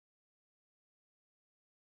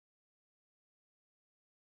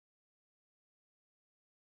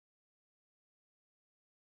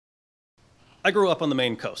I grew up on the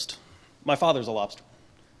Maine coast. My father's a lobster,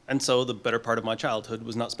 and so the better part of my childhood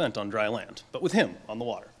was not spent on dry land, but with him on the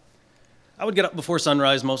water. I would get up before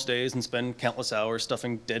sunrise most days and spend countless hours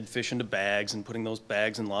stuffing dead fish into bags and putting those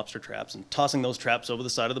bags in lobster traps and tossing those traps over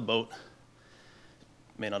the side of the boat.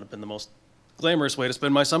 It may not have been the most glamorous way to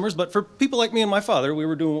spend my summers, but for people like me and my father, we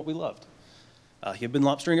were doing what we loved. He had been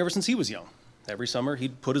lobstering ever since he was young. Every summer,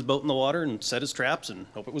 he'd put his boat in the water and set his traps and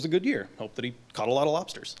hope it was a good year, hope that he caught a lot of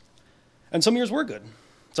lobsters. And some years were good.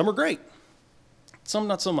 Some were great. Some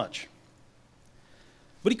not so much.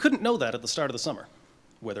 But he couldn't know that at the start of the summer.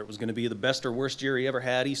 Whether it was going to be the best or worst year he ever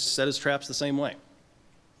had, he set his traps the same way.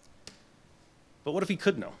 But what if he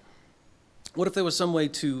could know? What if there was some way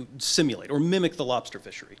to simulate or mimic the lobster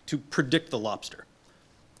fishery, to predict the lobster?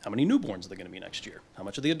 How many newborns are there going to be next year? How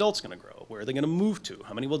much are the adults going to grow? Where are they going to move to?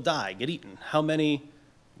 How many will die, get eaten? How many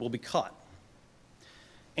will be caught?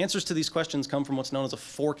 Answers to these questions come from what's known as a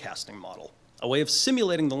forecasting model, a way of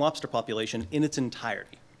simulating the lobster population in its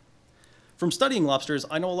entirety. From studying lobsters,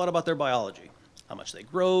 I know a lot about their biology, how much they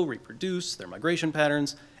grow, reproduce, their migration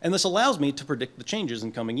patterns, and this allows me to predict the changes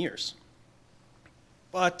in coming years.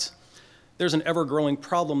 But there's an ever-growing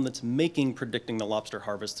problem that's making predicting the lobster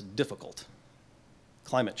harvest difficult: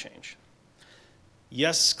 climate change.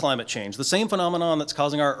 Yes, climate change. The same phenomenon that's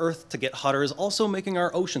causing our Earth to get hotter is also making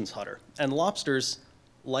our oceans hotter, and lobsters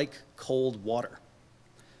like cold water.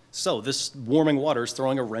 So this warming water is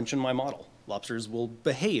throwing a wrench in my model. Lobsters will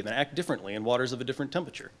behave and act differently in waters of a different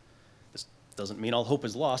temperature. This doesn't mean all hope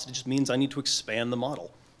is lost, it just means I need to expand the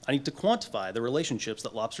model. I need to quantify the relationships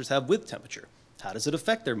that lobsters have with temperature. How does it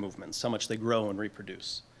affect their movements, how much they grow and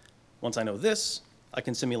reproduce? Once I know this, I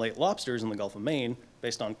can simulate lobsters in the Gulf of Maine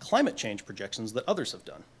based on climate change projections that others have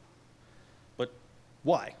done. But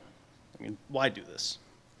why? Why do this?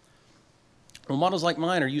 Well, models like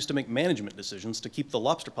mine are used to make management decisions to keep the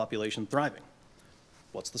lobster population thriving.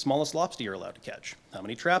 What's the smallest lobster you're allowed to catch? How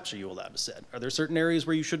many traps are you allowed to set? Are there certain areas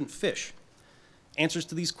where you shouldn't fish? Answers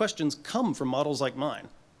to these questions come from models like mine,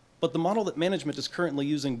 but the model that management is currently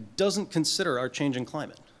using doesn't consider our changing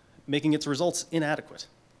climate, making its results inadequate.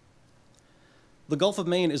 The Gulf of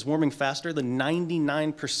Maine is warming faster than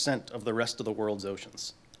 99% of the rest of the world's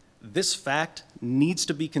oceans. This fact needs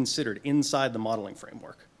to be considered inside the modeling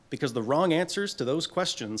framework, because the wrong answers to those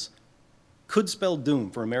questions could spell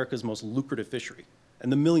doom for America's most lucrative fishery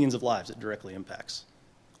and the millions of lives it directly impacts.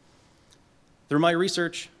 Through my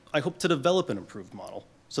research, I hope to develop an improved model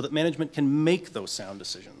so that management can make those sound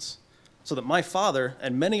decisions, so that my father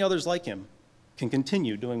and many others like him can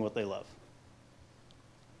continue doing what they love.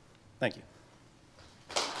 Thank you.